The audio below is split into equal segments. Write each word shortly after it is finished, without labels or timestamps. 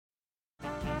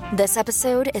This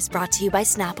episode is brought to you by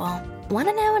Snapple. Want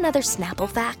to know another Snapple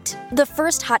fact? The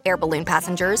first hot air balloon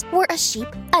passengers were a sheep,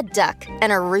 a duck,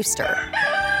 and a rooster.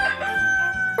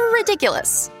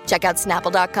 Ridiculous. Check out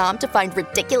Snapple.com to find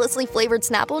ridiculously flavored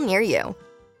Snapple near you.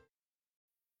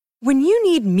 When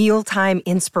you need mealtime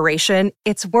inspiration,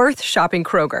 it's worth shopping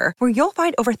Kroger, where you'll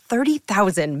find over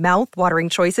 30,000 mouth-watering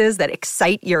choices that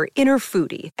excite your inner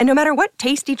foodie. And no matter what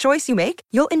tasty choice you make,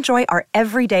 you'll enjoy our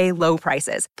everyday low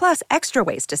prices, plus extra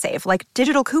ways to save, like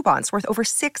digital coupons worth over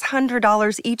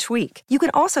 $600 each week. You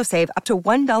can also save up to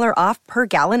 $1 off per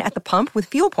gallon at the pump with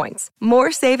fuel points.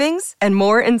 More savings and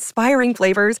more inspiring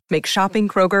flavors make shopping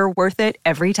Kroger worth it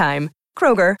every time.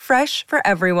 Kroger, fresh for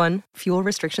everyone. Fuel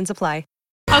restrictions apply.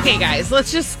 Okay, guys,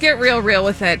 let's just get real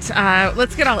with it.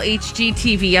 Let's get all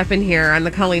HGTV up in here on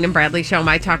the Colleen and Bradley Show,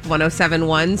 My Talk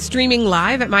 1071, streaming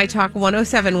live at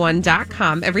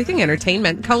MyTalk1071.com. Everything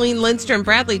Entertainment. Colleen Lindstrom,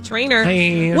 Bradley Trainer.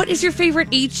 Hey. What is your favorite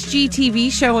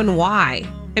HGTV show and why?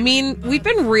 I mean, we've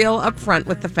been real upfront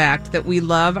with the fact that we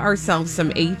love ourselves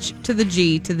some H to the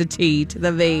G to the T to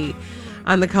the V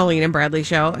on the Colleen and Bradley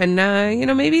Show. And,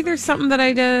 maybe there's something that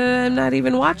I'm not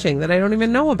even watching that I don't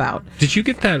even know about. Did you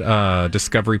get that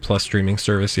Discovery Plus streaming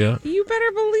service yet? You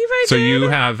better believe I did. So you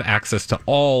have access to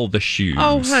all the shoes.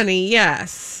 Oh, honey,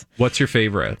 yes. What's your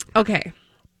favorite? Okay.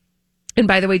 And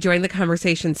by the way, join the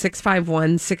conversation,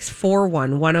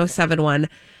 651-641-1071.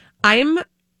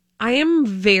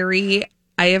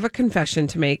 I have a confession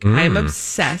to make. I am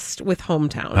obsessed with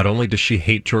Hometown. Not only does she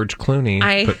hate George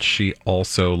Clooney, but she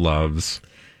also loves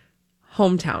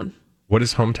Hometown. What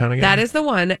is Hometown again? That is the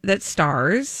one that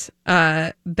stars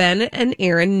Ben and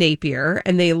Erin Napier,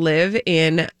 and they live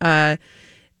in a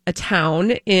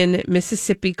town in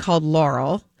Mississippi called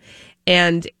Laurel.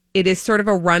 And it is sort of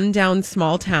a rundown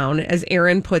small town. As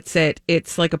Erin puts it,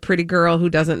 it's like a pretty girl who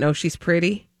doesn't know she's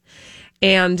pretty.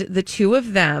 And the two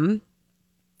of them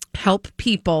help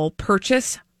people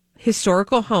purchase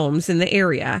historical homes in the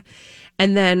area,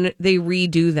 and then they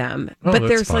redo them. But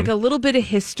there's fun. Like a little bit of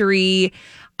history,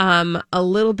 a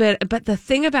little bit. But the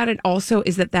thing about it also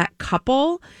is that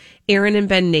couple, Erin and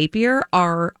Ben Napier,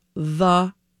 are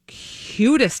the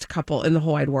cutest couple in the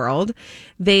whole wide world.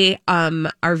 They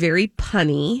are very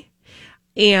punny,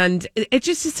 and it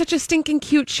just is such a stinking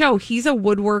cute show. He's a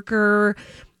woodworker.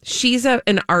 She's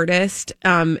an artist.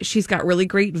 She's got really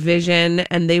great vision,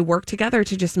 and they work together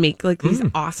to just make like these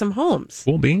awesome homes.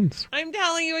 Cool beans. I'm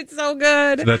telling you, it's so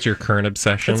good. So that's your current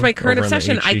obsession? That's my current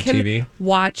obsession. I can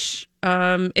watch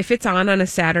if it's on a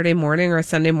Saturday morning or a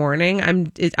Sunday morning. I'm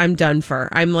done for.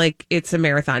 I'm like, it's a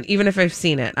marathon. Even if I've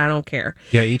seen it, I don't care.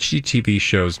 Yeah, HGTV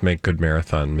shows make good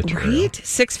marathon material. Right?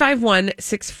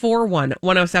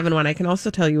 651-641-1071. I can also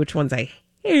tell you which ones I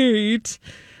hate.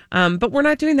 But we're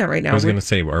not doing that right now. I was going to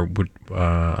say, I don't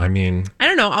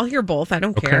know. I'll hear both. I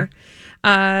don't care.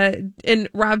 And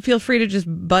Rob, feel free to just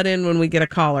butt in when we get a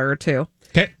caller or two.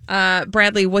 Okay.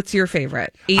 Bradley, what's your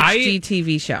favorite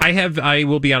HGTV show? I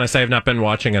will be honest, I have not been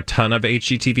watching a ton of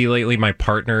HGTV lately. My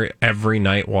partner every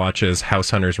night watches House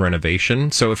Hunters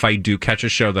Renovation. So if I do catch a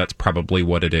show, that's probably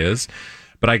what it is.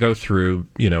 But I go through,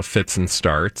 fits and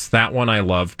starts. That one I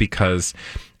love because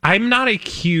I'm not a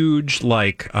huge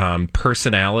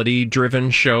personality driven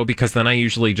show, because then I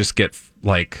usually just get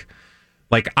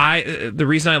the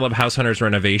reason I love House Hunters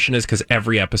Renovation is because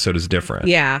every episode is different.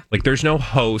 Yeah. Like there's no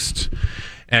host,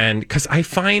 and because I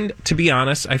find them to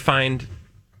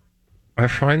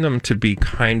be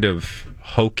kind of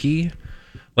hokey.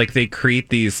 Like they create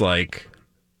these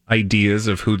ideas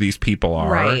of who these people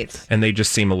are, right? And they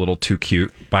just seem a little too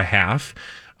cute by half.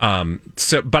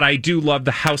 But I do love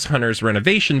the House Hunters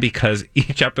Renovation because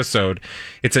each episode,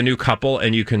 it's a new couple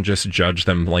and you can just judge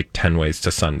them 10 ways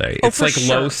to Sunday. It's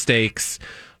low stakes.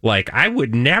 I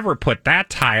would never put that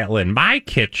tile in my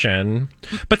kitchen.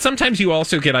 But sometimes you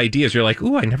also get ideas. You're like,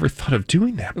 ooh, I never thought of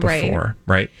doing that before.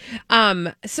 Right.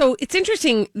 So it's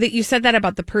interesting that you said that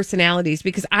about the personalities,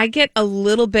 because I get a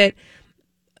little bit,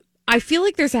 I feel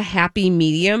like there's a happy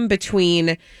medium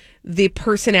between the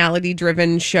personality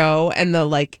driven show and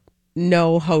the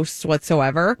no hosts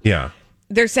whatsoever. Yeah.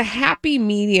 There's a happy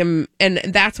medium, and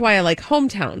that's why I like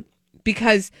Hometown,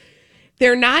 because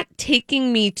they're not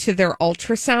taking me to their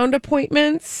ultrasound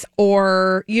appointments,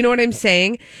 or you know what I'm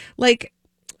saying?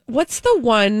 What's the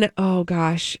one,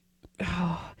 the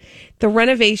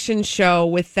renovation show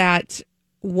with that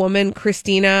woman,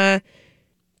 Christina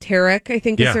Tarek, I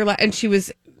think is her and she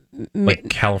was like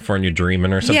California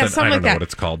Dreamin' or something. Yeah, something I don't like know that. what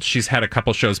it's called. She's had a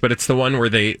couple shows, but it's the one where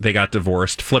they got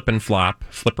divorced. Flip or Flop.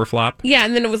 Yeah,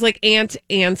 and then it was like Aunt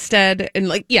Anstead and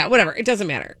like, yeah, whatever. It doesn't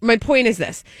matter. My point is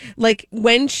this. Like,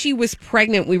 when she was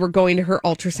pregnant, we were going to her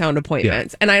ultrasound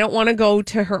appointments. And I don't want to go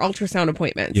to her ultrasound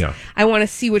appointments. Yeah. I want to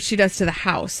see what she does to the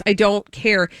house. I don't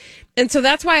care. And so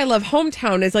that's why I love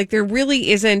Hometown, is like there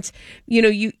really isn't,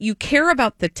 you care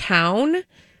about the town.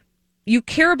 You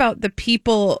care about the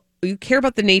people. You care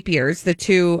about the Napiers, the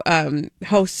two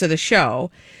hosts of the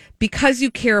show, because you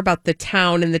care about the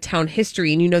town and the town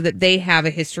history, and you know that they have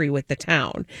a history with the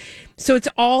town. So it's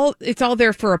all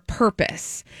there for a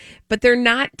purpose. But they're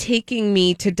not taking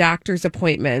me to doctor's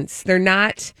appointments. They're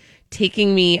not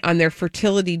taking me on their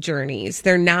fertility journeys.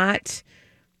 They're not,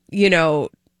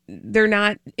 they're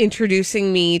not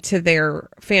introducing me to their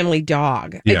family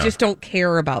dog. Yeah. I just don't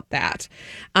care about that.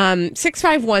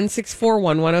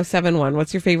 651-641-1071.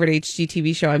 What's your favorite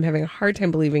HGTV show? I'm having a hard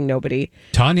time believing nobody.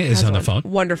 Tanya is has on the one.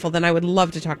 phone. Wonderful. Then I would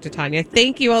love to talk to Tanya.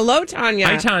 Thank you. Hello, Tanya.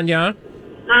 Hi, Tanya.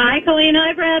 Hi, Colleen.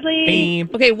 Hi, Bradley. Hey.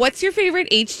 Okay, what's your favorite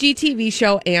HGTV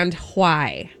show and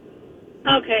why?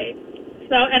 Okay.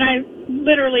 So, and I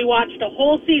literally watched a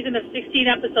whole season of 16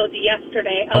 episodes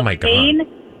yesterday of Oh, my God. Maine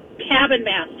Cabin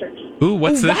Masters. Ooh,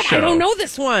 what's this What? show? I don't know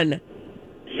this one.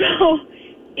 So,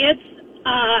 it's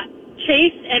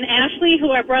Chase and Ashley,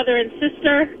 who are brother and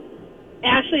sister.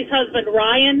 Ashley's husband,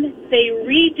 Ryan. They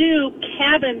redo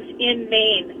cabins in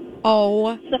Maine.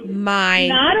 Oh, So my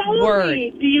Not only word.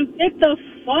 do you get the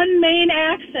fun Maine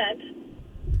accent,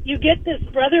 you get this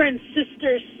brother and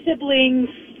sister siblings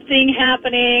thing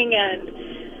happening, and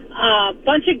a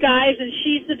bunch of guys, and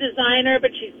she's the designer,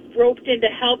 but she's roped in to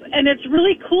help. And it's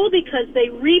really cool because they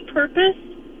repurpose.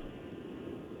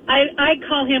 I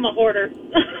call him a hoarder.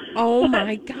 Oh, But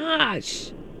my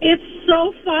gosh. it's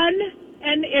so fun,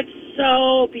 and it's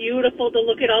so beautiful to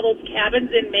look at all those cabins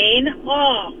in Maine.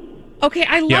 Oh, Okay,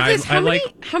 I love Yeah, this. I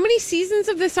like- How many seasons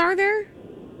of this are there?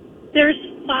 there's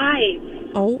 5.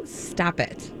 Oh, stop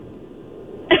it.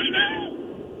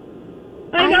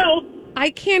 I know. I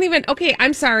can't even. Okay,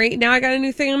 I'm sorry. Now I got a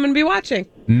new thing I'm going to be watching.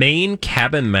 Maine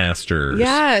Cabin Masters.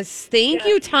 Yes. Thank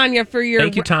you, Tanya, for your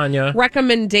Thank you, Tanya.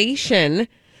 recommendation.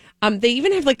 They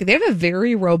even have they have a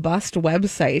very robust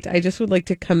website. I just would like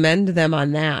to commend them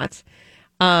on that.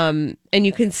 And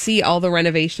you can see all the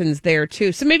renovations there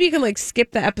too. So maybe you can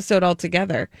skip the episode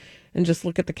altogether and just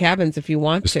look at the cabins if you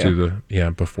want Just to. do the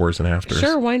befores and afters.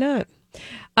 Sure, why not?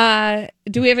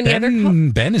 Do we have any other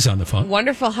Ben is on the phone.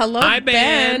 Wonderful. Hello, Hi,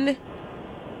 Ben.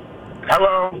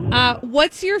 Hello.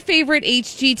 What's your favorite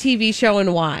HGTV show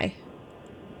and why?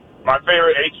 My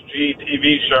favorite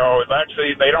HGTV show is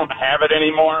actually, they don't have it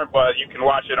anymore, but you can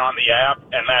watch it on the app,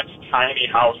 and that's Tiny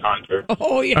House Hunter.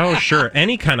 Oh, yeah. Oh, sure.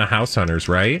 Any kind of house hunters,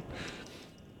 right?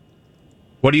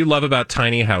 What do you love about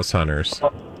Tiny House Hunters?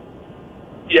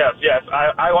 Yes.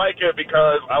 I like it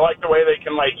because I like the way they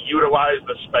can, utilize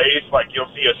the space.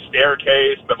 You'll see a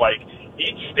staircase, but,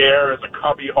 each stair is a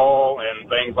cubby hole and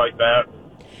things like that.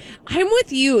 I'm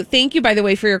with you. Thank you, by the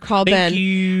way, for your call, Ben. Thank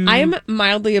you. I am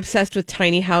mildly obsessed with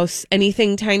tiny house,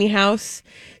 anything tiny house.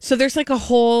 So there's that's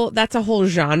a whole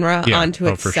genre Yeah. onto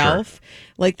Oh, for itself.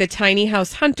 Like the tiny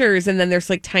house hunters, and then there's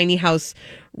tiny house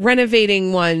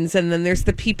renovating ones, and then there's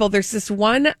this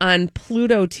one on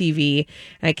Pluto TV.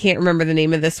 I can't remember the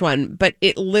name of this one, but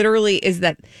it literally is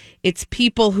that it's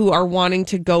people who are wanting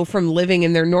to go from living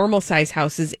in their normal size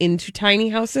houses into tiny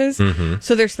houses. Mm-hmm.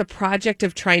 So there's the project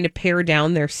of trying to pare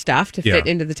down their stuff to fit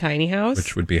into the tiny house.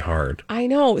 Which would be hard. I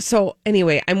know. So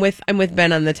anyway, I'm with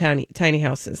Ben on the tiny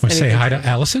houses. Want to say hi to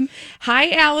Allison?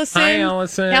 Hi, Allison. Hi,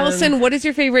 Allison. Allison, what is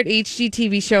your favorite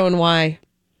HGTV show and why?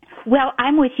 Well,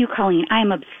 I'm with you, Colleen.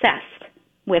 I'm obsessed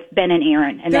with Ben and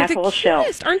Aaron and They're that the whole show.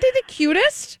 cutest. Aren't they the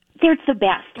cutest? They're the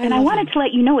best. And I love wanted them. to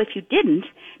let you know, if you didn't,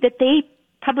 that they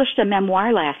published a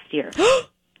memoir last year.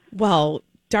 Well,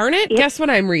 darn it. Guess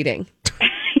what I'm reading?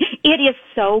 It is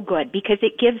so good because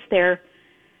it gives their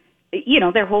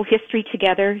whole history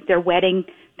together, their wedding,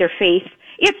 their faith.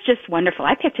 It's just wonderful.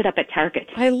 I picked it up at Target.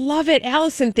 I love it.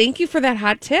 Allison, thank you for that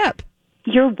hot tip.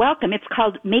 You're welcome. It's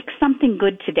called Make Something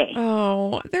Good Today.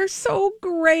 Oh, they're so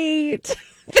great.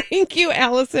 Thank you,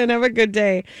 Allison. Have a good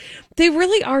day. They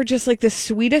really are just the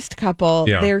sweetest couple.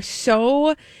 Yeah. They're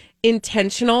so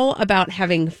intentional about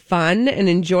having fun and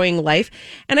enjoying life.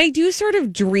 And I do sort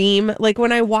of dream,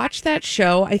 when I watch that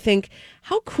show, I think,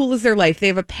 how cool is their life? They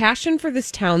have a passion for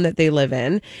this town that they live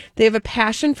in. They have a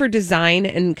passion for design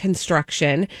and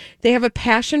construction. They have a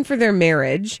passion for their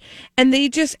marriage. And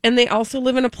they also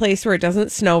live in a place where it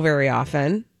doesn't snow very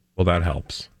often. Well, that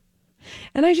helps.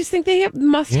 And I just think they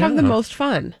must have the most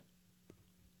fun.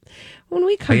 when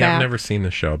we come back. I've never seen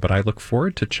the show, but I look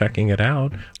forward to checking it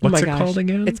out. Oh What's my it gosh. called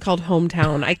again? It's called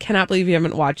Hometown. I cannot believe you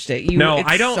haven't watched it. No, it's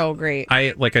I don't. So great.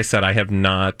 Like I said, I have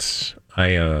not.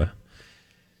 I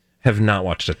have not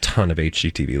watched a ton of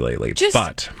HGTV lately.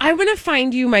 But I'm going to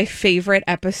find you my favorite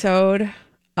episode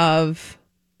of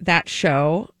that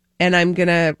show, and I'm going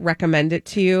to recommend it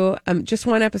to you. Just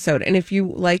one episode. And if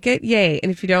you like it, yay. And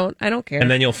if you don't, I don't care.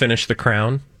 And then you'll finish The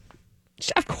Crown?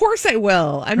 Of course I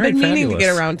will. I've been meaning to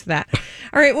get around to that.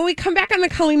 All right, when we come back on the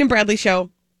Colleen and Bradley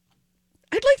show,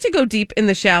 I'd like to go deep in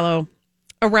the shallow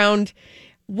around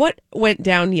what went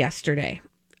down yesterday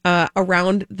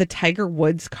around the Tiger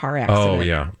Woods car accident. Oh,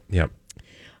 yeah. Yep.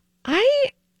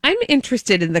 I'm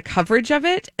interested in the coverage of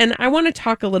it, and I want to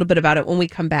talk a little bit about it when we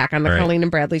come back on the Colleen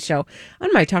and Bradley show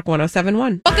on My Talk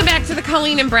 1071. Welcome back to the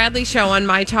Colleen and Bradley show on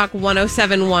My Talk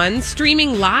 1071,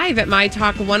 streaming live at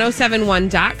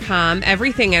mytalk1071.com.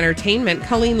 Everything Entertainment.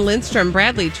 Colleen Lindstrom,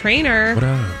 Bradley Trainer. What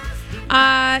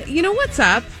up? You know what's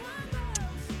up?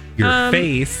 Your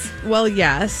face. Well,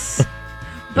 yes.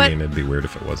 But I mean, it'd be weird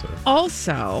if it wasn't.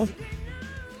 Also,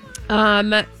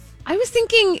 I was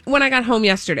thinking when I got home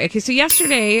yesterday. Okay, so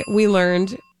yesterday we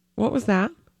learned, what was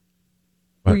that?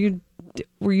 What?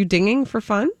 Were you dinging for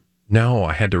fun? No,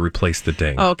 I had to replace the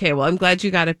ding. Oh, okay, well, I'm glad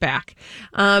you got it back.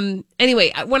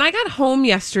 Anyway, when I got home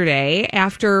yesterday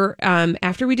after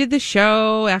we did the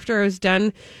show, after I was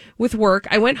done with work,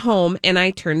 I went home and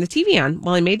I turned the TV on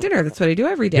while I made dinner. That's what I do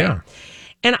every day. Yeah.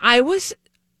 And I'm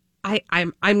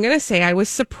going to say I was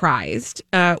surprised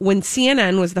when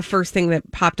CNN was the first thing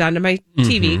that popped onto my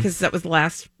TV, because that was the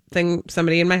last thing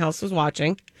somebody in my house was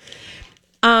watching.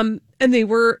 And they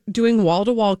were doing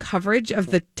wall-to-wall coverage of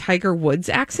the Tiger Woods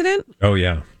accident. Oh,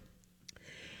 yeah.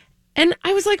 And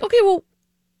I was like, okay, well,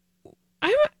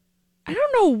 I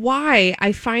don't know why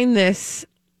I find this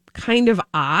kind of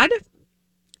odd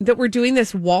that we're doing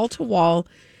this wall-to-wall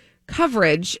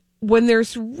coverage when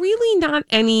there's really not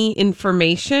any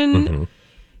information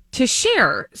to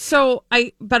share. So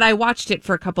I watched it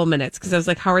for a couple minutes because I was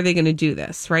like, how are they going to do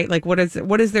this? Right? Like, what is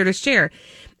there to share?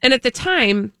 And at the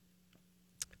time,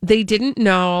 they didn't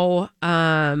know,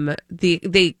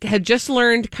 they had just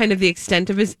learned kind of the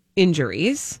extent of his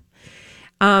injuries.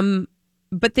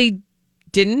 But they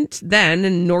didn't then,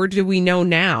 and nor do we know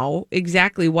now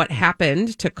exactly what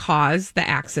happened to cause the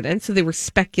accident. So they were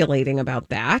speculating about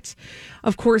that.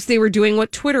 Of course, they were doing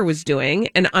what Twitter was doing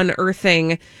and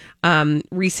unearthing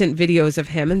recent videos of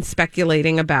him and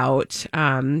speculating about,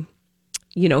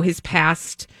 his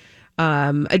past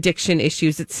addiction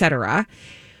issues, etc.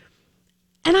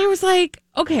 And I was like,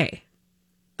 okay,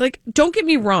 like, don't get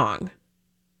me wrong.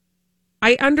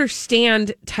 I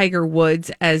understand Tiger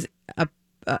Woods as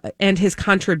and his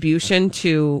contribution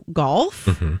to golf.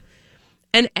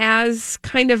 And as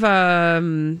kind of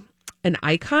an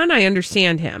icon, I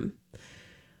understand him.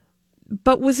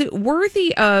 But was it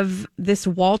worthy of this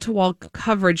wall-to-wall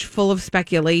coverage full of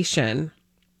speculation?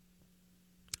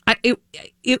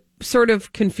 It sort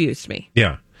of confused me.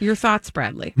 Yeah. Your thoughts,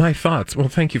 Bradley? My thoughts. Well,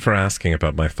 thank you for asking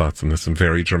about my thoughts on this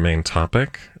very germane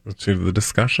topic to the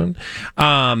discussion.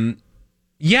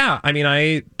 Yeah, I mean,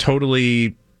 I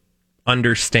totally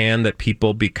understand that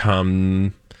people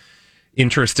become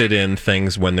interested in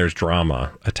things when there's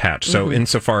drama attached. So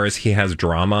insofar as he has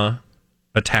drama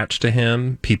attached to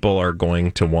him, people are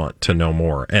going to want to know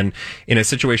more. And in a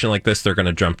situation like this, they're going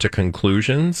to jump to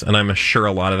conclusions. And I'm sure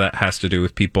a lot of that has to do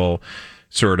with people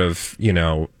sort of,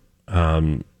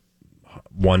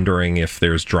 wondering if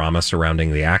there's drama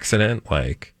surrounding the accident,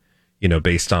 like,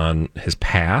 based on his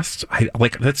past.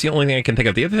 That's the only thing I can think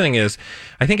of. The other thing is,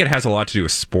 I think it has a lot to do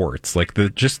with sports. Like the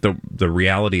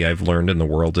reality I've learned in the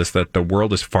world is that the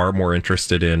world is far more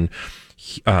interested in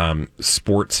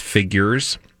sports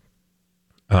figures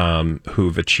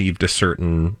who've achieved a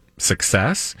certain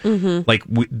success. Like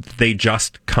they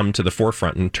just come to the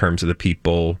forefront in terms of the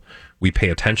people we pay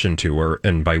attention to,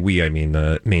 and by we I mean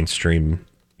the mainstream,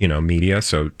 media.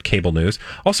 So cable news.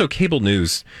 Also, cable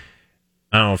news,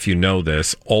 I don't know if you know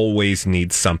this, always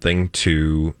needs something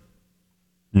to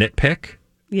nitpick.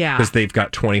 Yeah. Because they've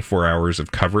got 24 hours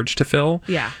of coverage to fill.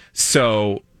 Yeah.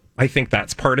 So I think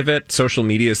that's part of it. Social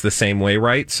media is the same way,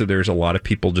 right? So there's a lot of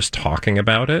people just talking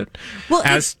about it. Well,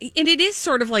 and it is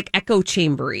sort of like echo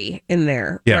chambery in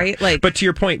there, right? Like, but to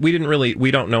your point, we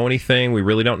don't know anything. We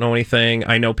really don't know anything.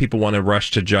 I know people want to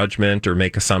rush to judgment or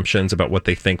make assumptions about what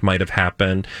they think might have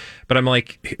happened. But I'm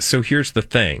like, so here's the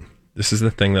thing. This is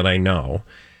the thing that I know.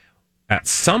 At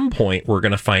some point, we're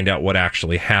going to find out what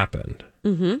actually happened.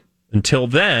 Until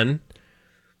then,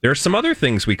 There are some other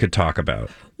things we could talk about.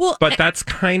 Well, but that's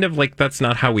kind of like, that's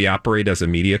not how we operate as a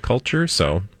media culture.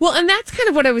 So, well, and that's kind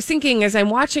of what I was thinking as I'm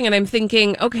watching and I'm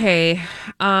thinking, okay,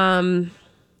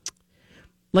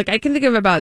 like I can think of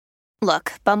about.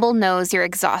 Look, Bumble knows you're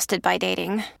exhausted by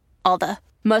dating. All the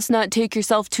must not take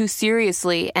yourself too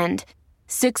seriously and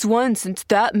 6'1" since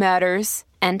that matters.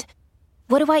 And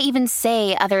what do I even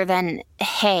say other than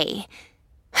hey?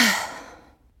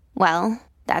 Well,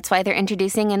 that's why they're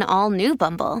introducing an all-new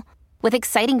Bumble with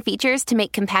exciting features to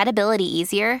make compatibility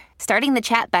easier, starting the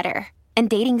chat better, and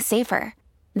dating safer.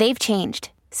 They've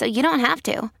changed, so you don't have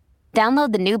to.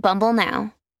 Download the new Bumble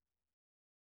now.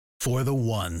 For the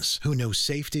ones who know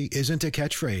safety isn't a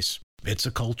catchphrase, it's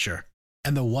a culture.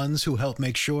 And the ones who help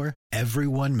make sure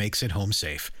everyone makes it home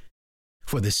safe.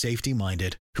 For the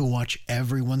safety-minded who watch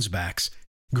everyone's backs,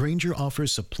 Grainger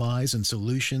offers supplies and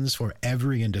solutions for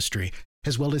every industry,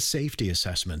 as well as safety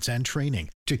assessments and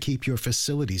training to keep your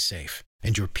facilities safe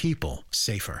and your people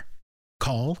safer.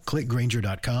 Call,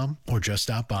 clickgrainger.com, or just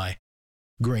stop by.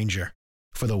 Grainger,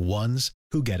 for the ones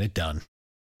who get it done.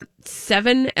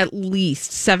 At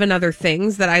least seven other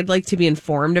things that I'd like to be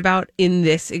informed about in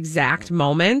this exact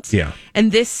moment. Yeah.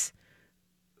 And this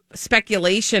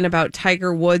speculation about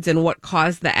Tiger Woods and what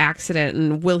caused the accident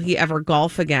and will he ever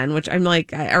golf again, which I'm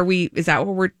like, is that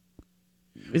what we're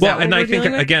I think,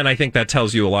 again, I think that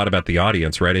tells you a lot about the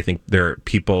audience, right? I think there are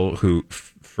people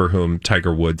for whom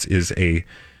Tiger Woods is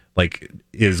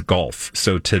golf.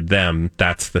 So to them,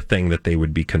 that's the thing that they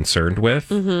would be concerned with.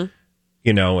 Mm-hmm.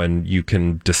 You know, and you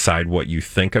can decide what you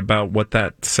think about what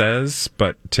that says.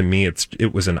 But to me,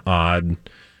 it was an odd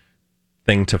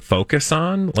thing to focus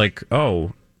on. Like,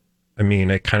 I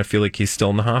kind of feel like he's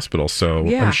still in the hospital. So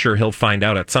yeah. I'm sure he'll find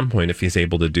out at some point if he's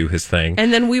able to do his thing.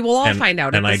 And then we will all find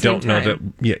out at the same time. And I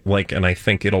don't know that, and I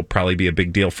think it'll probably be a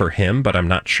big deal for him, but I'm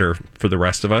not sure for the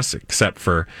rest of us, except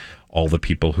for all the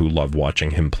people who love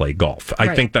watching him play golf.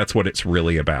 I think that's what it's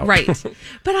really about. Right.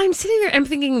 But I'm sitting there, I'm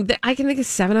thinking that I can think of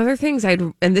seven other things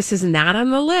and this is not on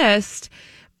the list,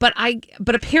 but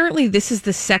apparently this is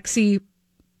the sexy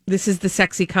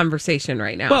conversation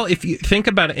right now. Well, if you think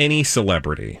about any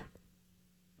celebrity,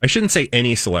 I shouldn't say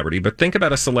any celebrity, but think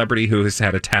about a celebrity who has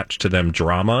had attached to them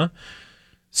drama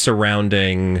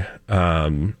surrounding,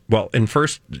 who's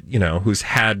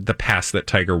had the past that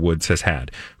Tiger Woods has had,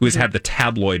 who has had the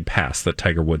tabloid past that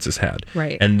Tiger Woods has had.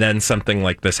 Right. And then something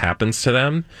like this happens to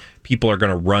them, people are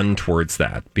going to run towards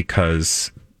that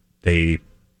because they,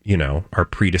 are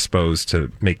predisposed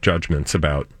to make judgments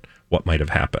about what might have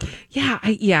happened. Yeah.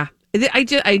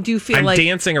 I do feel I'm like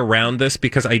dancing around this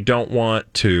because I don't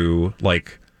want to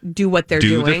do what they're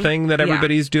doing. Do the thing that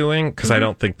everybody's doing, because I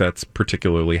don't think that's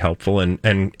particularly helpful.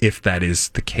 And if that is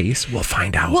the case, we'll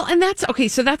find out. Well, and that's okay.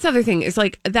 So that's the other thing is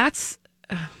that's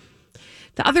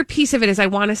the other piece of it is I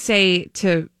want to say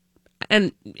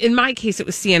and in my case, it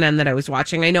was CNN that I was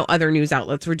watching. I know other news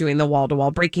outlets were doing the wall-to-wall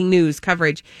breaking news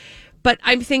coverage, but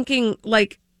I'm thinking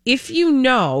if you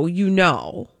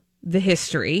know the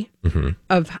history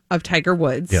of Tiger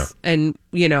Woods and,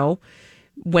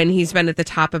 when he's been at the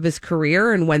top of his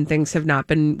career and when things have not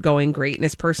been going great in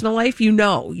his personal life,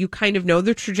 you kind of know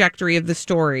the trajectory of the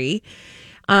story.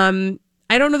 I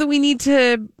don't know that we need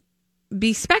to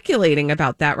be speculating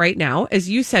about that right now. As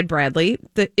you said, Bradley,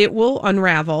 that it will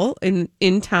unravel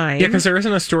in time. Yeah, because there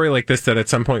isn't a story like this that at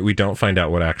some point we don't find out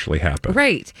what actually happened.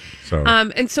 Right. So,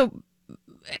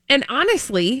 and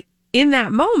honestly, in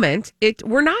that moment,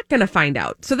 we're not going to find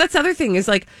out. So that's the other thing is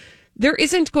there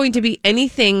isn't going to be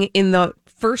anything in the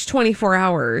first 24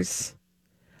 hours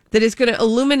that is going to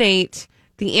illuminate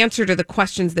the answer to the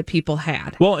questions that people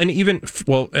had. And even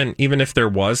if there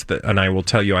was, and I will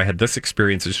tell you, I had this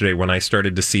experience yesterday when I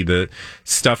started to see the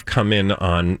stuff come in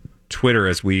on Twitter,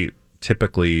 as we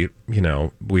typically,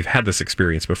 we've had this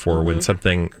experience before when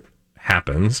something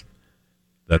happens.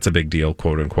 That's a big deal,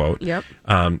 quote unquote. Yep.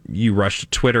 You rush to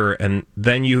Twitter and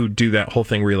then you do that whole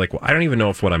thing where you're like, well, I don't even know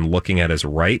if what I'm looking at is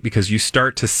right, because you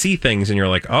start to see things and you're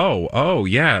like, oh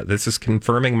yeah, this is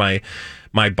confirming my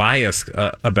bias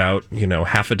about,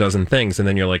 half a dozen things. And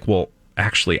then you're like, well,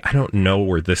 actually, I don't know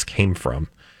where this came from.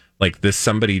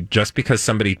 Just because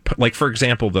somebody, for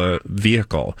example, the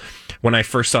vehicle. When I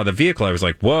first saw the vehicle, I was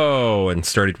like, whoa, and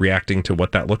started reacting to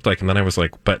what that looked like. And then I was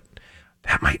like, but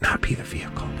that might not be the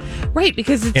vehicle. Right,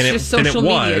 because it's just social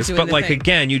media. And it was, but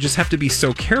again, you just have to be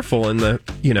so careful in the,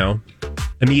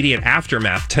 immediate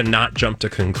aftermath to not jump to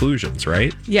conclusions,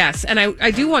 right? Yes, and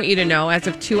I do want you to know, as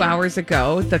of 2 hours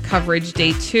ago, the coverage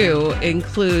day 2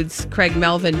 includes Craig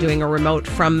Melvin doing a remote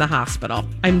from the hospital.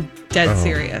 I'm Dead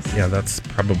serious. Yeah, that's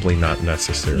probably not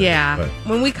necessary. Yeah. But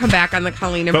When we come back on the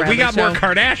Colleen and Bradley we got show, more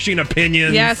Kardashian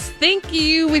opinions. Yes, thank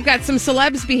you. We've got some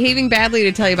celebs behaving badly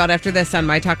to tell you about after this on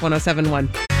My Talk 1071.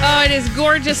 Oh, it is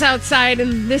gorgeous outside,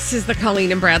 and this is the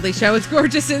Colleen and Bradley show. It's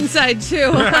gorgeous inside, too,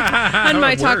 on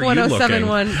My Talk Where are you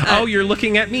 1071. looking? You're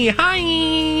looking at me.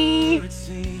 Hi.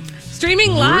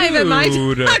 Streaming live at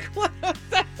Rude.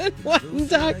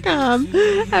 MyTalk1071.com.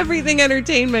 Everything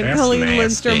Entertainment. That's Colleen nasty.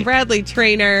 Lindstrom, Bradley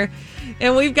Trainer.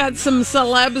 And we've got some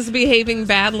celebs behaving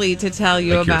badly to tell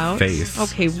you Like your about. face.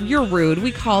 Okay, you're rude.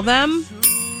 We call them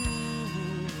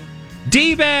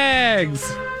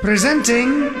D-bags.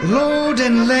 Presenting Lord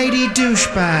and Lady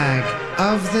Douchebag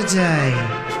of the Day.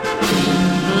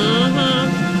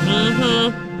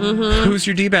 Who's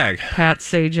your D-bag? Pat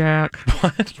Sajak.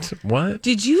 What?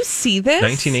 Did you see this?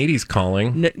 1980s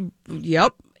calling.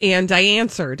 Yep. And I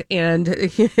answered. And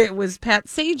it was Pat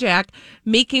Sajak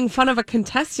making fun of a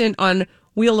contestant on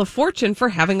Wheel of Fortune for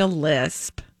having a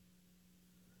lisp.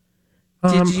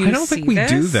 Did you I don't think we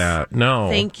this? do that. No.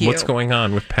 Thank you. What's going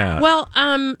on with Pat? Well,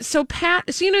 so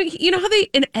Pat, so you know how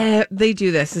they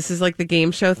do this. This is like the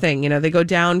game show thing. You know, they go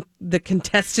down the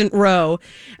contestant row,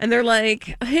 and they're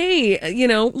like, "Hey,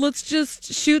 let's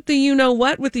just shoot the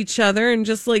what with each other, and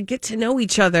just like get to know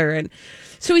each other." And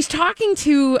so he's talking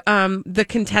to the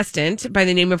contestant by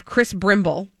the name of Chris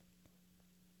Brimble,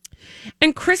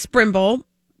 and Chris Brimble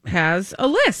has a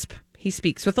lisp. He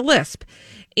speaks with a lisp,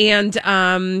 and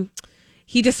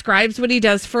he describes what he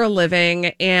does for a living,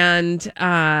 and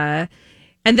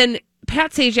then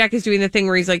Pat Sajak is doing the thing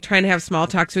where he's like trying to have small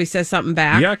talk, so he says something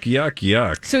back. Yuck, yuck,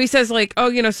 yuck. So he says like,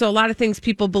 so a lot of things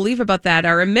people believe about that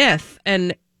are a myth.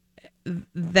 And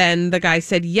then the guy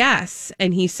said yes,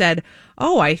 and he said,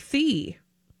 "Oh, I see."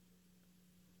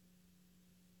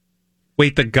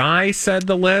 Wait, the guy said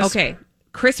the list? Okay,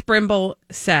 Chris Brimble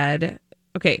said,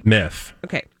 okay. Myth.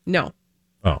 Okay, no.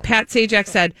 Oh. Pat Sajak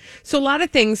said, so a lot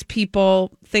of things people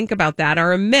think about that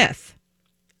are a myth.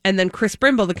 And then Chris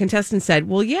Brimble, the contestant, said,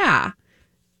 well, yeah,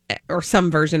 or some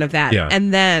version of that. Yeah.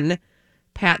 And then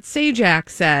Pat Sajak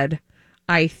said,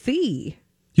 I see.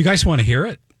 You guys want to hear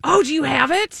it? Oh, do you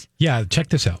have it? Yeah, check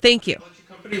this out. Thank you.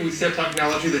 We set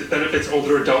technology that benefits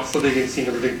older adults so they can see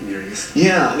in living communities.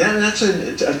 Yeah, that's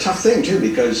a tough thing, too,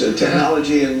 because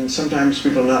technology and sometimes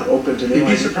people are not open to new You'd be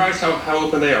ideas. surprised how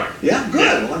open they are. Yeah, good.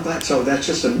 Yeah. Well, I'm glad. So that's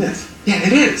just a myth. Yeah,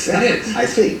 it is. Yeah, it is. I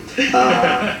see.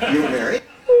 You were married?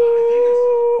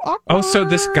 Oh, so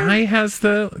this guy has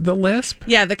the lisp?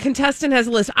 Yeah, the contestant has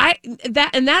a lisp.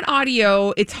 That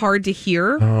audio, it's hard to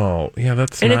hear. Oh, yeah,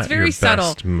 that's and not it's very your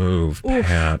subtle. Best move,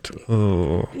 Pat.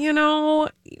 Oh.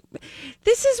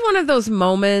 This is one of those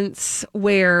moments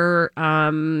where,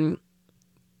 like,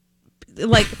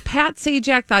 Pat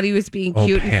Sajak thought he was being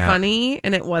cute and funny,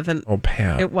 and it wasn't. Oh,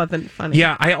 Pat. It wasn't funny.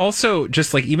 Yeah, I also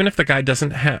just, like, even if the guy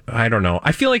doesn't have, I don't know.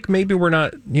 I feel like maybe we're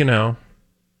not, maybe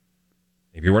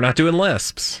we're not doing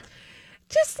lisps.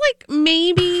 Just, like,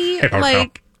 maybe,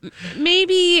 like,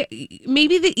 maybe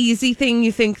the easy thing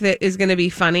you think that is going to be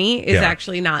funny is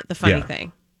actually not the funny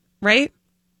thing, right?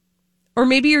 Or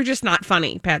maybe you're just not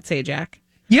funny, Pat Sajak.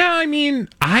 Yeah, I mean,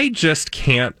 I just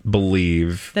can't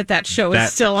believe that show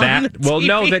is still on the TV. Well,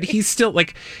 no, that he's still,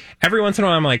 like, every once in a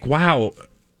while I'm like, wow,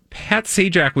 Pat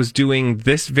Sajak was doing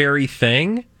this very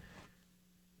thing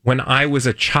when I was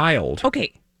a child.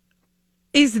 Okay.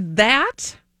 Is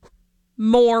that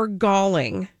more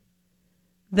galling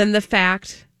than the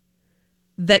fact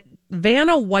that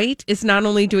Vanna White is not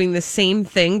only doing the same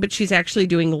thing, but she's actually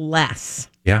doing less?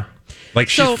 Yeah. Like,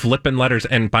 she's flipping letters,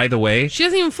 and by the way, she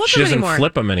doesn't even flip them anymore. She doesn't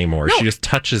flip them anymore. No, she just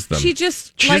touches them. She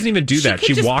doesn't even do that.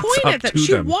 She walks up to them.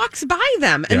 She walks by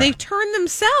them, and they turn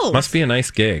themselves. Must be a nice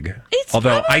gig. It's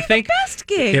although I think the best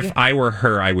gig. If I were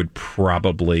her, I would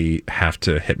probably have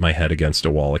to hit my head against a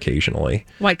wall occasionally.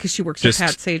 Why? Because she works with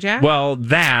Pat Sajak? Well,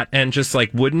 that, and just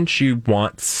like, wouldn't you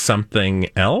want something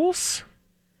else?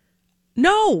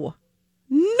 No.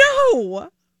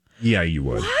 Yeah, you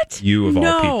would. What? You of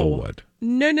all people would. No.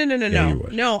 Yeah, you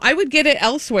would. No, I would get it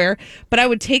elsewhere, but I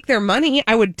would take their money.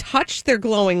 I would touch their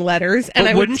glowing letters, and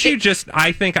I wouldn't you just?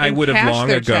 I think I would have long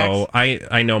ago. Checks.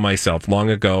 I know myself. Long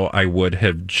ago, I would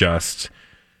have just,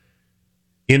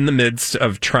 in the midst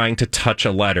of trying to touch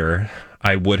a letter,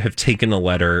 I would have taken a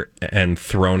letter and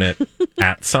thrown it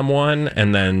at someone,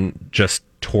 and then just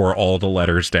tore all the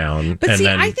letters down, but and see,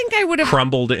 then I think I would have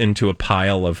crumbled into a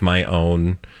pile of my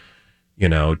own,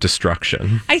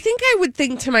 destruction. I think I would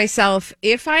think to myself,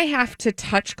 if I have to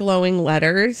touch glowing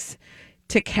letters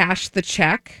to cash the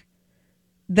check,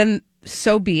 then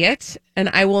so be it, and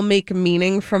I will make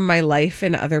meaning from my life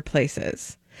in other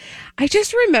places. I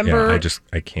just remember.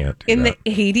 I can't. The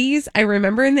 80s, I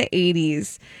remember in the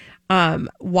 80s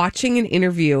watching an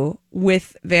interview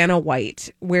with Vanna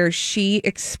White where she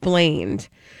explained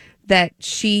that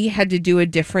she had to do a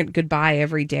different goodbye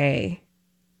every day.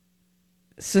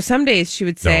 So some days she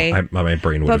would say, my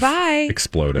brain would have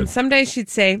exploded. And some days she'd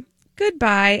say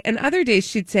goodbye, and other days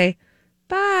she'd say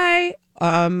bye.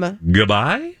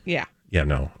 Goodbye? Yeah. Yeah,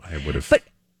 no, I would have. But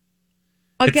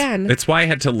again, it's why I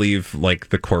had to leave like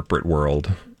the corporate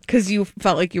world. Because you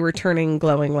felt like you were turning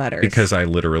glowing letters. Because I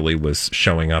literally was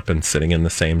showing up and sitting in the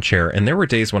same chair. And there were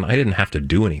days when I didn't have to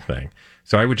do anything.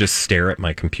 So I would just stare at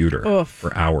my computer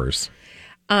for hours.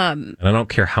 And I don't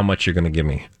care how much you're going to give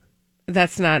me.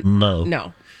 That's not...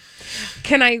 No.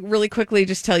 Can I really quickly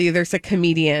just tell you there's a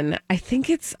comedian, I think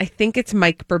it's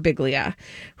Mike Birbiglia,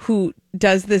 who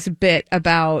does this bit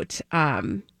about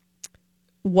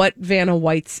what Vanna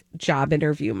White's job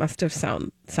interview must have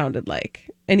sounded like.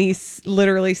 And he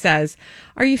literally says,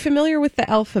 "Are you familiar with the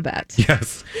alphabet?"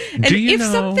 Yes. And if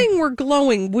something were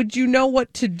glowing, would you know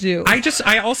what to do?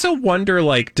 I also wonder,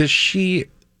 like, does she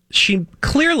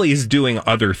clearly is doing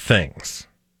other things.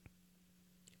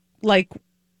 Like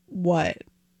what?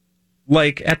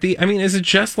 Like is it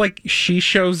just like she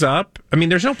shows up? I mean,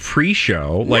 there's no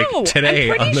pre-show like today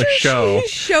on the show. She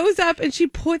shows up and she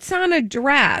puts on a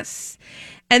dress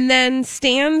and then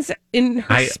stands in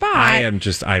her spot. I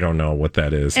don't know what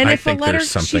that is. And I if think a letter,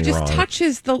 there's something she just wrong.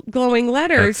 touches the glowing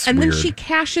letters. That's and weird. then she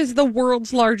cashes the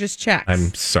world's largest checks.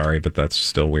 I'm sorry, but that's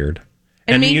still weird.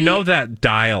 And you know that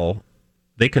dial,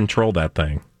 they control that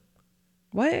thing.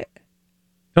 What?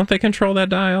 Don't they control that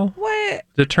dial? What?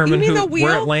 Determine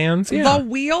where it lands? Yeah. The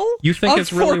wheel? You think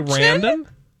it's really fortune? random?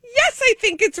 Yes, I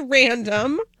think it's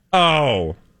random.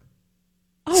 Oh.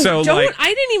 So I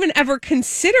didn't even ever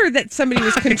consider that somebody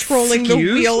was controlling the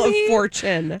wheel of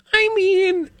fortune. I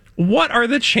mean, what are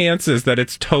the chances that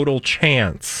it's total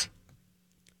chance?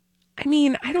 I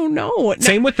mean, I don't know.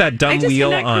 Same with that dumb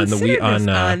wheel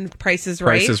on Price is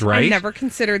Right. Price is Right. I never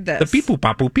considered this. The beep boop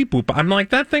bop boop beep boop. I'm like,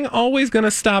 that thing always going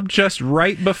to stop just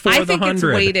right before the 100. I think it's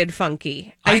weighted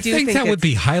funky. I think that would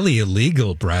be highly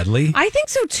illegal, Bradley. I think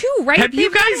so too, right? Have you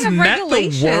guys met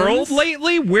the world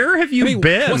lately? Where have you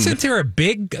been? Wasn't there a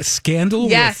big scandal?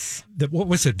 Yes. What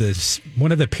was it?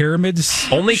 One of the pyramids?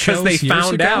 Only because they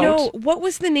found out. No, what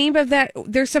was the name of that?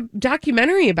 There's a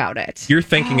documentary about it. You're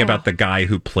thinking about the guy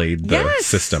who played the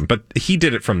system, but he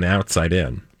did it from the outside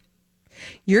in.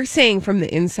 You're saying from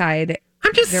the inside.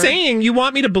 I'm just saying, you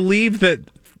want me to believe that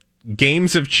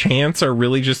games of chance are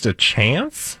really just a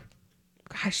chance?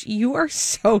 Gosh, you are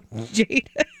so jaded.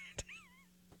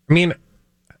 I mean,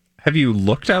 have you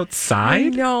looked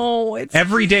outside? No.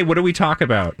 Every day, what do we talk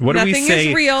about? What do we say? Nothing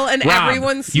is real and Rob,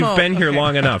 everyone smokes. You've been here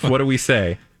long enough. What do we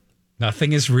say?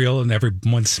 Nothing is real and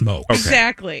everyone smokes. Okay.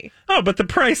 Exactly. Oh, but the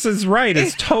Price is Right.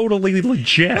 It's totally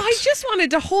legit. Well, I just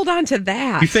wanted to hold on to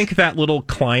that. You think that little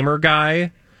climber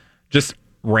guy just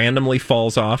randomly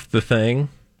falls off the thing?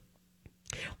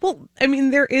 Well, I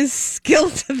mean, there is skill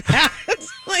to that.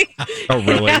 Oh,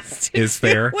 really? Is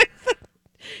there?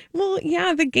 Well,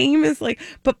 yeah, the game is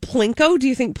but Plinko, do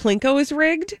you think Plinko is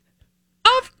rigged?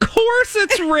 Of course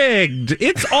it's rigged.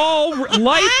 It's all,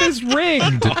 life is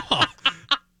rigged.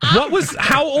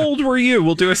 How old were you?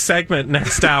 We'll do a segment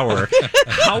next hour.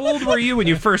 How old were you when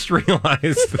you first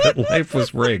realized that life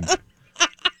was rigged?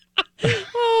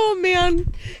 Oh,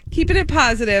 man. Keeping it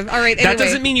positive. All right, anyway. That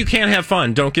doesn't mean you can't have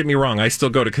fun. Don't get me wrong. I still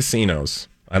go to casinos.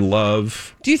 I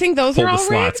love... Do you think those are all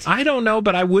slots. rigged? I don't know,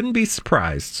 but I wouldn't be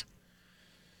surprised.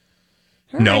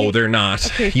 All no, right. they're not.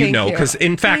 Okay, you know, because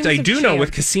in fact, Games I of do know chance.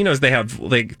 with casinos they have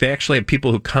they actually have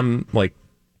people who come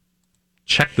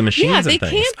check the machines and they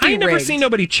things. can't be I never rigged. seen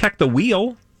nobody check the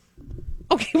wheel.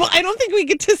 Okay, well, I don't think we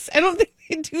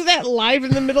do that live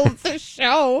in the middle of the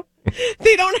show.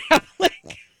 They don't have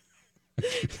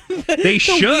They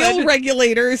should. wheel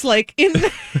regulators in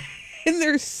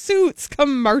their suits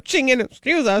come marching in.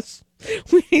 Excuse us.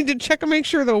 We need to check and make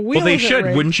sure the wheel. Well, they isn't should.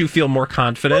 rigged. Wouldn't you feel more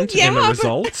confident in the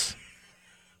results?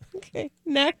 Okay,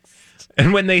 next.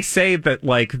 And when they say that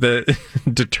the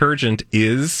detergent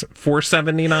is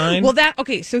 $4.79,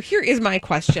 Well, so here is my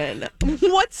question: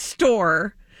 What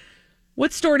store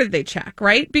did they check?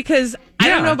 Right? Because I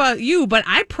don't know about you, but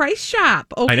I price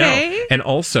shop. Okay, I know. And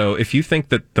also, if you think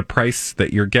that the price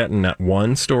that you're getting at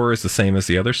one store is the same as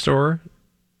the other store,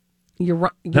 you're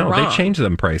wrong. they change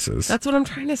them prices. That's what I'm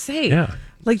trying to say. Yeah.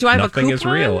 Do I have Nothing a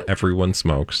coupon? is real. Everyone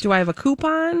smokes. Do I have a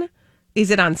coupon? Is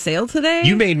it on sale today?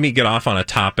 You made me get off on a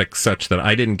topic such that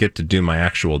I didn't get to do my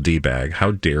actual D-bag.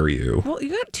 How dare you? Well, you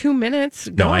got 2 minutes.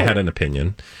 No, I had an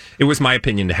opinion. It was my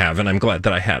opinion to have, and I'm glad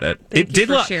that I had it. Thank you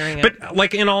for sharing it. But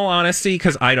like in all honesty,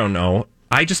 because I don't know,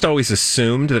 I just always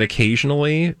assumed that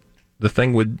occasionally the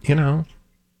thing would,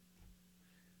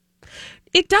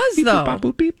 It does, beep, though. Boop,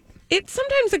 boop, beep.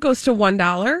 Sometimes it goes to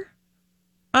 $1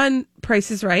 on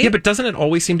Price is Right. Yeah, but doesn't it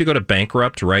always seem to go to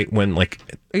bankrupt right when like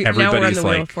now we're on everybody's the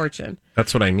like Wheel of Fortune.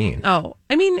 That's what I mean. Oh,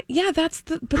 I mean, yeah, that's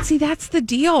the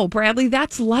deal, Bradley.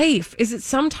 That's life. Is it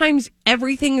sometimes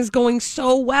everything is going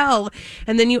so well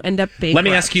and then you end up bankrupt. Let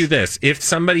me ask you this. If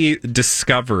somebody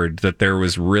discovered that there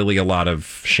was really a lot of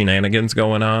shenanigans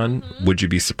going on, would you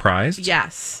be surprised?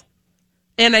 Yes.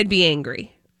 And I'd be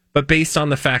angry. But based on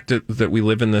the fact that we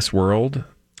live in this world,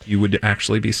 you would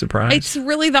actually be surprised? It's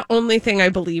really the only thing I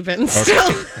believe in still.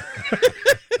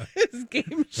 Is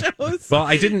game shows. Well,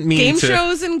 I didn't mean game to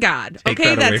shows and God. take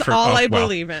Okay, that away that's from- all I well,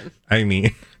 believe in. I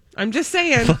mean, I'm just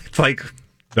saying. like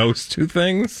those two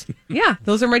things? Yeah,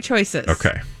 those are my choices.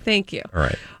 Okay. Thank you. All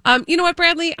right. You know what,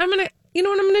 Bradley? You know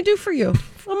what I'm gonna do for you?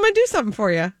 I'm gonna do something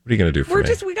for you. What are you going to do for me?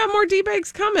 We got more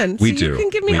D-bags coming. We so do. You can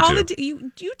give me We all do. the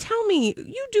you tell me.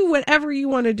 You do whatever you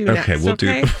want to do Okay, next. we'll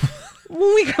do-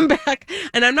 When we come back,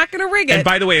 and I'm not going to rig it. And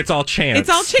by the way, it's all chance. It's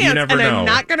all chance, You never and know. I'm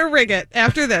not going to rig it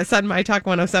after this on My Talk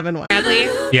 107.1. Bradley,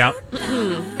 Yeah.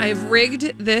 I've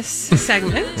rigged this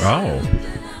segment Oh.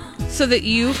 so that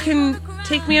you can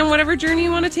take me on whatever journey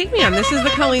you want to take me on. This is the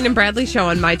Colleen and Bradley Show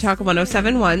on My Talk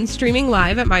 107.1, streaming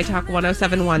live at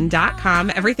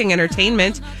mytalk1071.com. Everything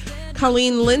Entertainment.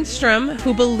 Colleen Lindstrom,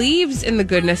 who believes in the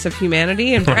goodness of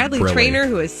humanity, and Bradley Really? Traynor,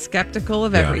 who is skeptical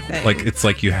of everything. Like it's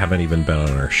like you haven't even been on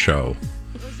our show.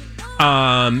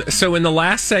 So in the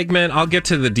last segment, I'll get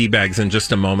to the D-bags in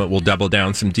just a moment. We'll double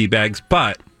down some D-bags.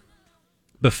 But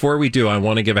before we do, I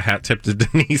want to give a hat tip to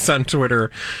Denise on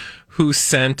Twitter, who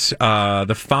sent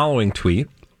the following tweet.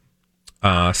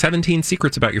 17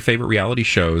 secrets about your favorite reality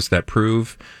shows that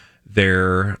prove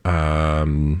they're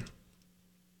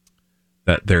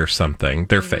that they're something.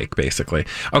 They're fake, basically.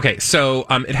 Okay, so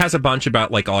it has a bunch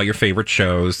about like all your favorite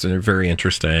shows, and they're very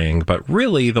interesting. But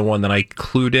really, the one that I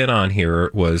clued in on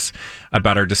here was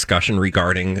about our discussion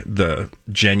regarding the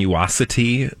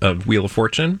genuosity of Wheel of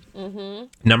Fortune. Mm-hmm.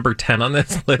 Number 10 on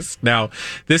this list. Now,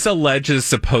 this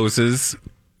supposes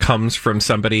comes from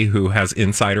somebody who has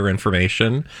insider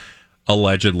information,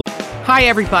 allegedly. Hi,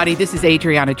 everybody. This is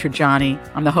Adriana Trajani.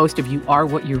 I'm the host of You Are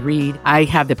What You Read. I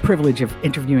have the privilege of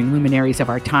interviewing luminaries of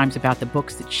our times about the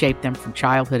books that shaped them from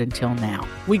childhood until now.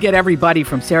 We get everybody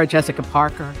from Sarah Jessica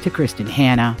Parker to Kristen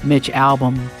Hanna, Mitch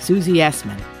Albom, Susie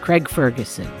Essman, Craig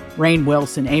Ferguson, Rainn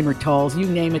Wilson, Amor Tolls, you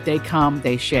name it, they come,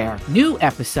 they share. New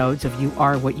episodes of You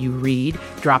Are What You Read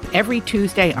drop every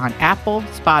Tuesday on Apple,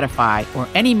 Spotify, or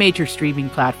any major streaming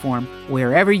platform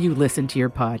wherever you listen to your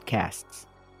podcasts.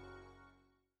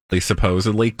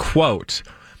 Supposedly, quote,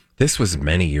 this was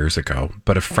many years ago,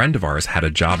 but a friend of ours had a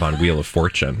job on Wheel of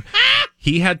Fortune.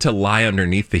 He had to lie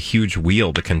underneath the huge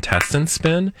wheel the contestants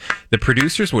spin. The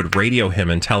producers would radio him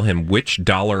and tell him which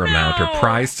dollar amount or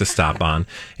prize to stop on,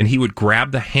 and he would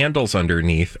grab the handles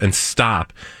underneath and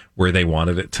stop where they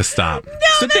wanted it to stop. No,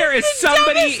 so there is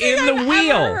somebody in the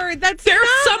wheel. There's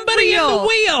somebody in the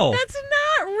wheel. That's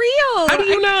not real. How do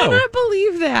you know? I cannot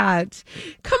believe that.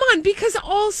 Come on, because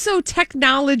also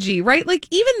technology, right? Like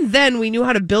even then we knew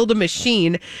how to build a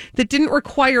machine that didn't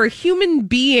require a human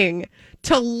being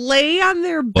to lay on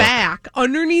their back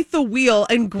underneath the wheel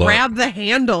and grab the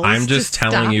handles. I'm just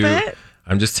telling you. It.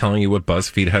 I'm just telling you what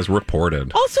BuzzFeed has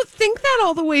reported. Also, think that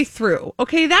all the way through.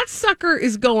 Okay, that sucker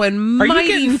is going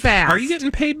mighty fast. Are you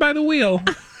getting paid by the wheel?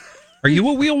 Are you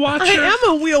a wheel watcher? I am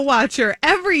a wheel watcher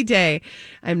every day.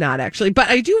 I'm not actually, but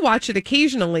I do watch it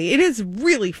occasionally. It is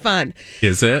really fun.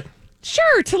 Is it?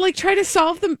 Sure, to like try to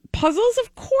solve the puzzles,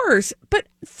 of course. But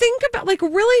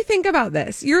really think about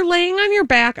this. You're laying on your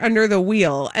back under the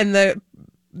wheel, and the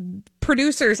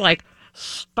producer's like,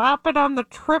 stop it on the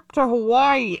trip to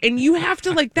Hawaii. And you have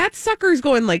to that sucker's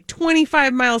going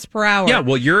 25 miles per hour. Yeah,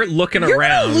 well, you're looking you're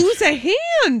around. You're going to lose a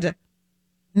hand.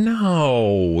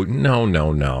 No.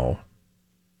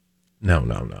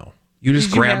 You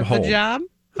just grab hold. Did you have the job?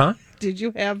 Huh? Did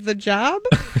you have the job?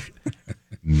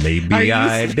 Maybe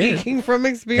I did. Speaking from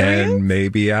experience? And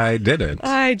maybe I didn't.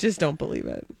 I just don't believe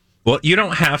it. Well, you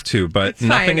don't have to, but It's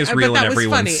nothing fine. is real and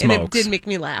everyone funny, smokes. And it did make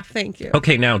me laugh. Thank you.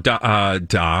 Okay, now,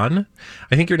 Don,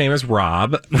 I think your name is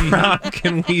Rob. Rob,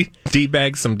 can we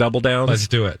debag some double downs? Let's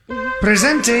do it.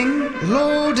 Presenting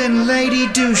Lord and Lady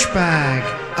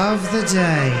Douchebag of the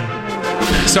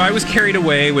Day. So I was carried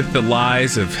away with the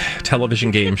lies of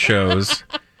television game shows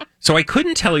So I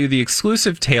couldn't tell you the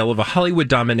exclusive tale of a Hollywood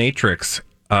dominatrix.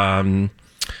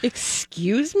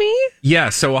 Excuse me? Yeah,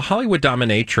 so a Hollywood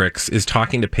dominatrix is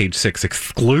talking to Page Six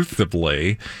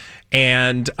exclusively,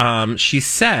 and she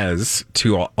says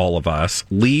to all of us,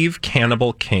 leave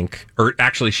cannibal kink, or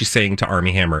actually she's saying to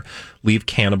Armie Hammer, leave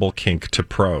cannibal kink to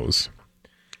pros.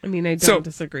 I mean, I don't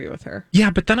disagree with her. Yeah,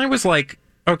 but then I was like,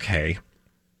 okay,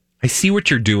 I see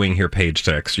what you're doing here, Page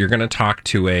Six. You're going to talk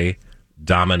to a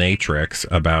dominatrix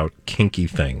about kinky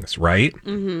things, right?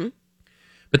 Mm-hmm.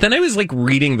 But then I was like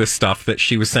reading the stuff that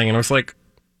she was saying, and I was like,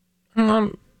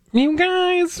 you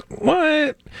guys,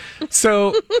 what?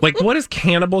 So, like, what is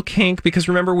cannibal kink? Because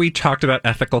remember, we talked about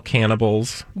ethical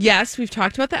cannibals. Yes, we've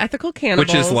talked about the ethical cannibals.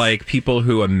 Which is like people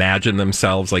who imagine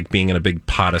themselves like being in a big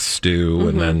pot of stew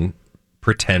and then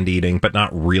pretend eating, but not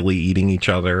really eating each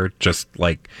other. Just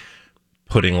like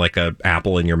putting like a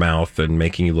apple in your mouth and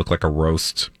making you look like a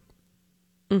roast.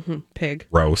 Pig.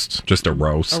 Roast. Just a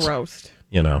roast. A roast.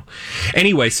 You know.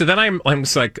 Anyway, so then I'm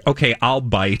just like, okay, I'll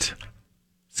bite.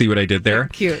 See what I did there?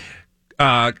 Cute.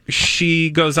 She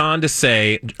goes on to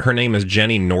say her name is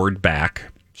Jenny Nordbach.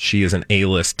 She is an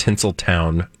A-list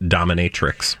Tinseltown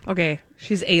dominatrix. Okay,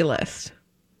 she's A-list.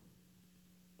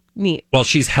 Neat. Well,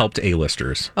 she's helped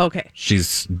A-listers. Okay.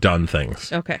 She's done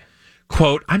things. Okay.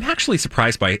 Quote, I'm actually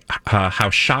surprised by how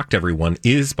shocked everyone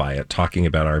is by it, talking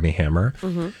about Armie Hammer,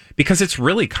 because it's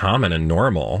really common and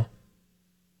normal.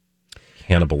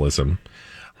 Cannibalism.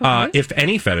 If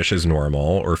any fetish is normal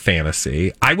or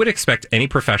fantasy, I would expect any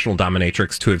professional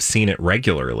dominatrix to have seen it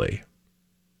regularly.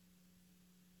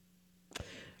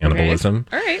 Cannibalism.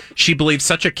 Okay. All right. She believes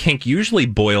such a kink usually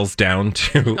boils down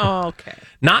to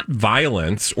not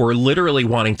violence or literally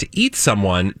wanting to eat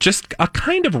someone, just a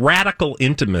kind of radical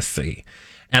intimacy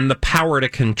and the power to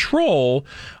control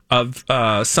of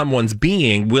someone's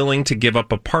being, willing to give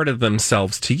up a part of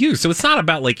themselves to you. So it's not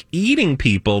about like eating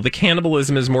people. The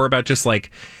cannibalism is more about just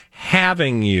like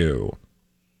having you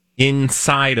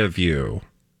inside of you.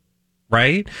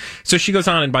 Right? So she goes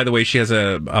on, and by the way, she has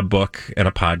a book and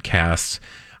a podcast.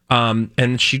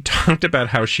 And she talked about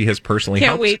how she has personally Can't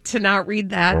helped. wait to not read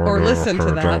that or listen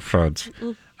to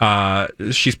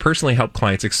that. She's personally helped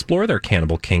clients explore their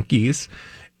cannibal kinkies,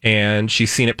 and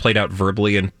she's seen it played out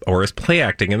verbally or as play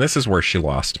acting, and this is where she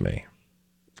lost me.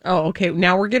 Oh, okay.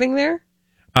 Now we're getting there?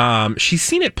 She's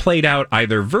seen it played out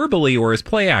either verbally or as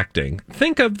play acting.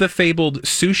 Think of the fabled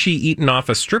sushi eaten off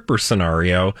a stripper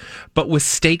scenario, but with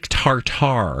steak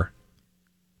tartare.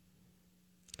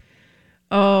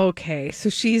 Okay, so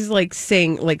she's like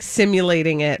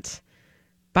simulating it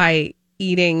by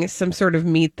eating some sort of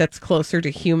meat that's closer to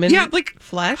human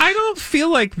flesh. I don't feel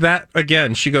like that.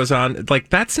 Again, she goes on, like,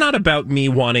 that's not about me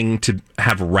wanting to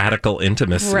have radical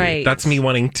intimacy. Right. That's me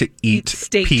wanting to eat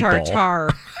steak people.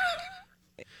 tartare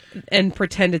and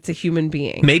pretend it's a human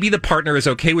being. Maybe the partner is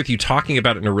okay with you talking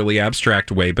about it in a really abstract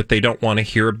way, but they don't want to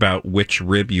hear about which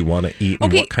rib you want to eat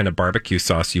and what kind of barbecue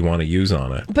sauce you want to use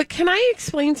on it. But can I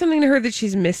explain something to her that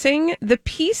she's missing? The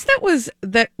piece that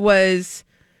was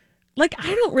like,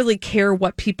 I don't really care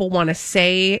what people want to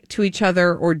say to each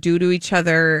other or do to each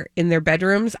other in their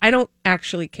bedrooms. I don't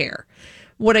actually care.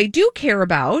 What I do care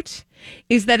about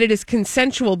is that it is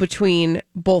consensual between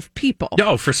both people.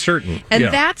 Oh, for certain. And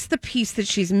that's the piece that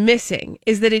she's missing,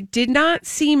 is that it did not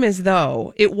seem as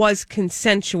though it was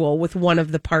consensual with one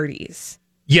of the parties.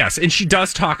 Yes, and she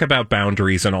does talk about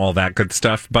boundaries and all that good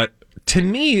stuff, but to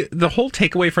me, the whole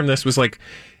takeaway from this was like,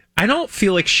 I don't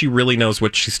feel like she really knows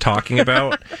what she's talking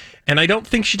about. And I don't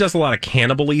think she does a lot of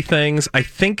cannibal-y things. I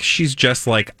think she's just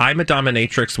like, I'm a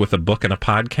dominatrix with a book and a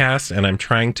podcast, and I'm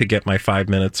trying to get my 5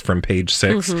 minutes from Page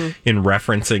Six in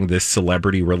referencing this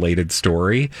celebrity-related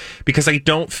story. Because I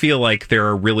don't feel like there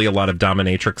are really a lot of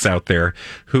dominatrix out there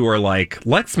who are like,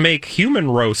 let's make human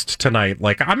roast tonight.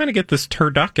 Like, I'm going to get this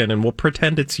turducken and we'll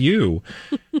pretend it's you.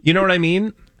 You know what I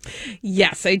mean?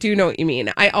 Yes, I do know what you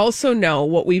mean. I also know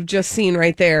what we've just seen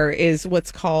right there is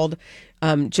what's called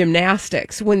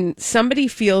gymnastics. When somebody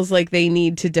feels like they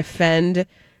need to defend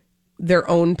their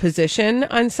own position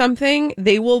on something,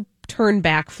 they will turn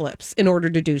backflips in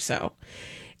order to do so.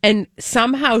 And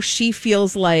somehow she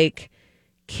feels like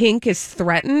kink is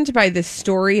threatened by this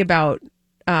story about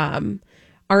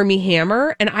Armie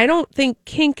Hammer. And I don't think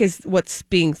kink is what's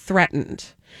being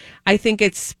threatened. I think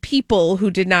it's people who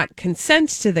did not consent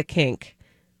to the kink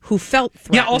who felt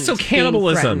threatened. Yeah, also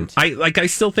cannibalism. I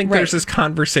still think there's this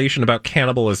conversation about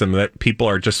cannibalism that people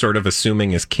are just sort of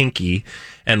assuming is kinky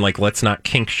and like, let's not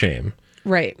kink shame.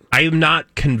 Right. I am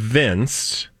not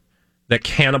convinced that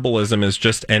cannibalism is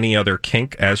just any other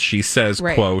kink, as she says,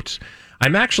 quote,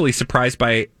 I'm actually surprised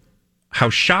by how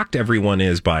shocked everyone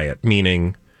is by it,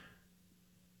 meaning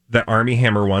that Armie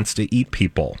Hammer wants to eat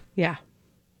people. Yeah.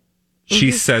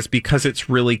 She says because it's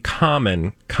really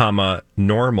common,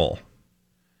 normal.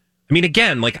 I mean,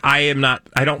 again, like I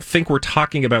don't think we're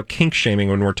talking about kink shaming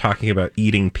when we're talking about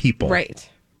eating people. Right.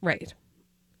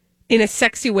 In a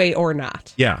sexy way or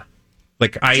not. Yeah.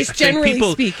 Like just generally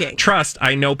people speaking.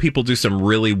 I know people do some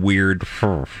really weird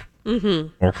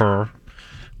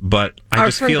but I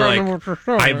just feel like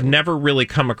I've never really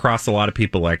come across a lot of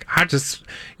people like, I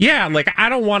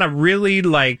don't want to really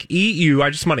like eat you. I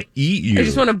just want to eat you. I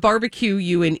just want to barbecue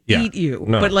you and eat you.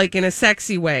 No. But like in a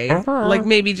sexy way. Like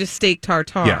maybe just steak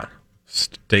tartare. Yeah.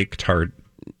 Steak tart.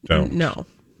 No.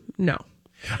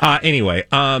 Anyway,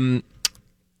 now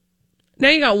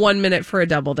you got 1 minute for a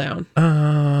double down.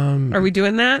 Are we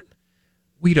doing that?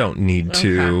 We don't need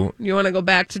to. Okay. You want to go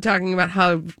back to talking about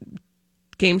how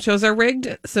game shows are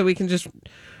rigged so we can just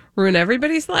ruin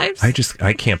everybody's lives?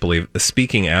 I can't believe,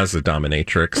 speaking as a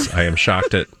dominatrix, I am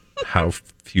shocked at how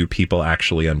few people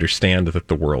actually understand that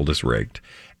the world is rigged.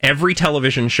 Every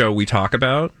television show we talk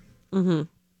about,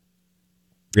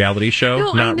 reality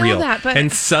show, not real. That, but...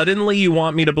 And suddenly you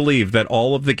want me to believe that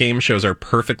all of the game shows are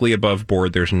perfectly above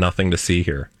board. There's nothing to see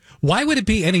here. Why would it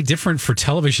be any different for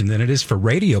television than it is for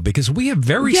radio? Because we have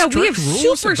very strict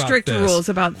rules super about strict this. rules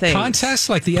about things. Contests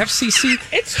like the FCC.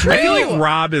 It's true. I feel like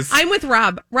Rob is... I'm with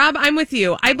Rob. Rob, I'm with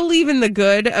you. I believe in the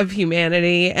good of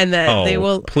humanity and that they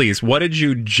will... Please, what did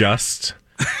you just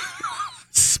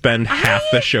spend half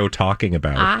the show talking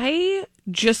about? I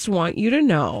just want you to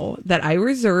know that I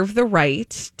reserve the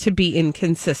right to be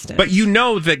inconsistent. But you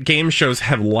know that game shows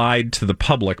have lied to the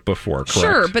public before,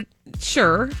 correct?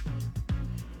 Sure.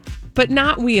 But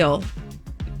not Wheel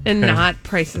and not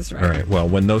Price is Right. All right. Well,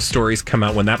 when those stories come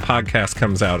out, when that podcast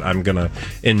comes out, I'm going to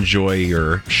enjoy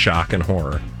your shock and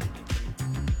horror.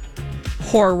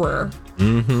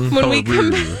 Mm-hmm.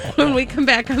 When we come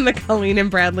back on the Colleen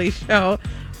and Bradley show,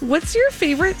 what's your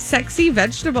favorite sexy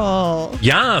vegetable?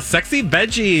 Yeah, sexy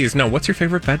veggies. No, what's your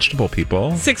favorite vegetable,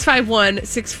 people?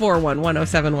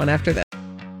 651-641-1071 after this.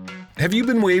 Have you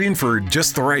been waiting for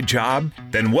just the right job?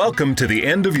 Then welcome to the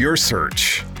end of your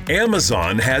search.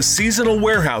 Amazon has seasonal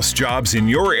warehouse jobs in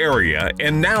your area,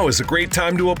 and now is a great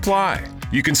time to apply.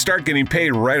 You can start getting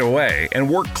paid right away and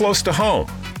work close to home.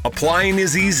 Applying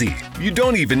is easy. You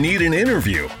don't even need an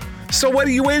interview. So what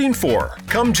are you waiting for?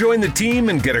 Come join the team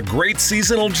and get a great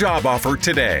seasonal job offer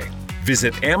today.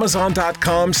 Visit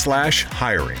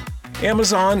Amazon.com/hiring.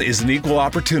 Amazon is an equal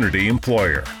opportunity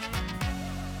employer.